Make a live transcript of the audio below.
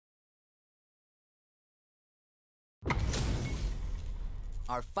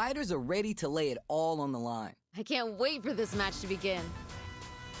Our fighters are ready to lay it all on the line. I can't wait for this match to begin.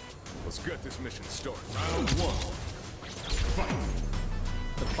 Let's get this mission started. Round one. Fight.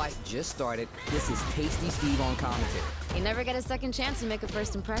 The fight just started. This is Tasty Steve on commentary. You never get a second chance to make a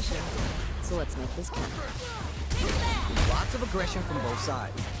first impression. So let's make this count. Lots of aggression from both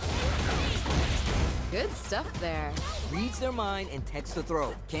sides. Good stuff there. Reads their mind and texts the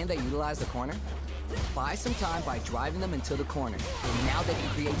throw. Can they utilize the corner? Buy some time by driving them into the corner. And now they can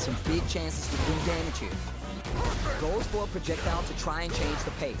create some big chances to do damage here. Goes for a projectile to try and change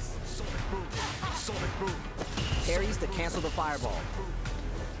the pace. Sonic boom. Parries to cancel the fireball.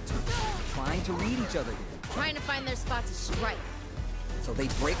 Trying to read each other here. Trying to find their spot to strike. So they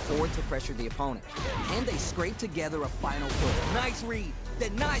break forward to pressure the opponent. Can they scrape together a final push? Nice read.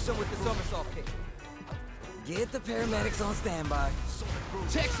 Denies him with the somersault kick. Get the paramedics on standby.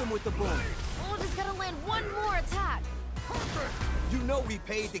 Text him with the boom. Oh, just gotta land one more attack. You know we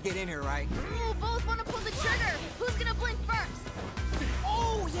paid to get in here, right? Ooh, both wanna pull the trigger. Who's gonna blink first?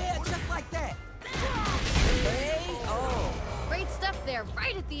 Oh, yeah, just like that. Hey, oh. Great stuff there,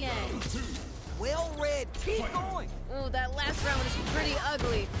 right at the end. Well read. Keep going. Ooh, that last round was pretty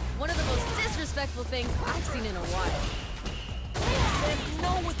ugly. One of the most disrespectful things I've seen in a while. Said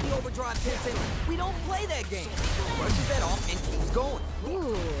no with the overdrive 10-10. We don't play that game. Brushes that off and keeps going.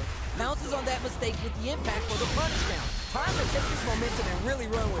 Ooh. Bounces on that mistake with the impact for the punch down. Time to take this momentum and really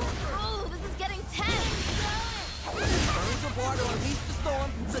run with it. Oh, this is getting tense. Turns the bar to unleash the storm.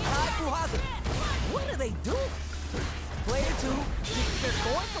 Sakai Fuhasa. What are they doing? Player 2, they're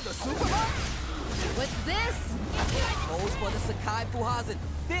going for the super hop? What's this? Goes for the Sakai Fuhasa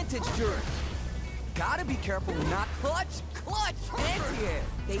vintage jewelry. Gotta be careful not clutch, anti-air.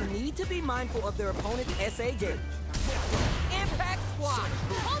 They need to be mindful of their opponent's SA gauge. Impact squash.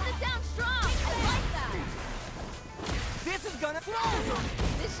 Hold it down strong. I like that. This is gonna close them.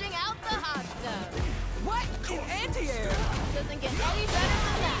 Dishing out the hot stuff. What in anti-air? Doesn't get any better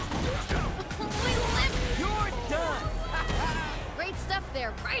than that. We lift. You're done. Great stuff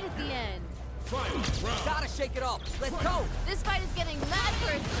there, right at the end. Final round. Gotta shake it off. Let's go. This fight is getting mad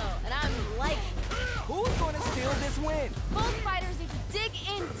personal, and I'm liking it. Who's gonna steal this win? Both fighters need to dig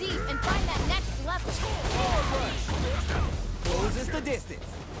in deep and find that next level. Forward rush. Closes the distance.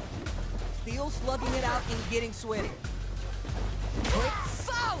 Still slugging it out and getting sweaty. Quick,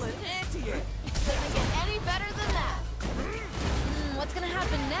 solid anti-air. Doesn't get any better than that. What's gonna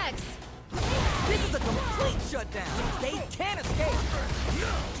happen next? This is a complete shutdown. They can't escape.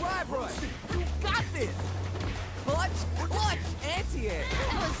 Drive rush. You got this. Clutch, anti-air.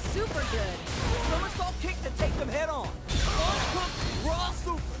 That was super good. Somersault kick to take them head on. Uncooked raw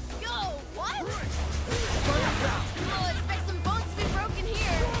super. Yo, what? Burns out. Oh, expect some bones to be broken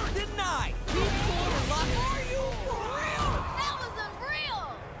here. Denied. Keep cool and lock. Are you for real? That was unreal.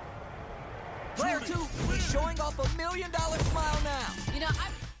 Player 2 is showing off $1 million smile now. You know, I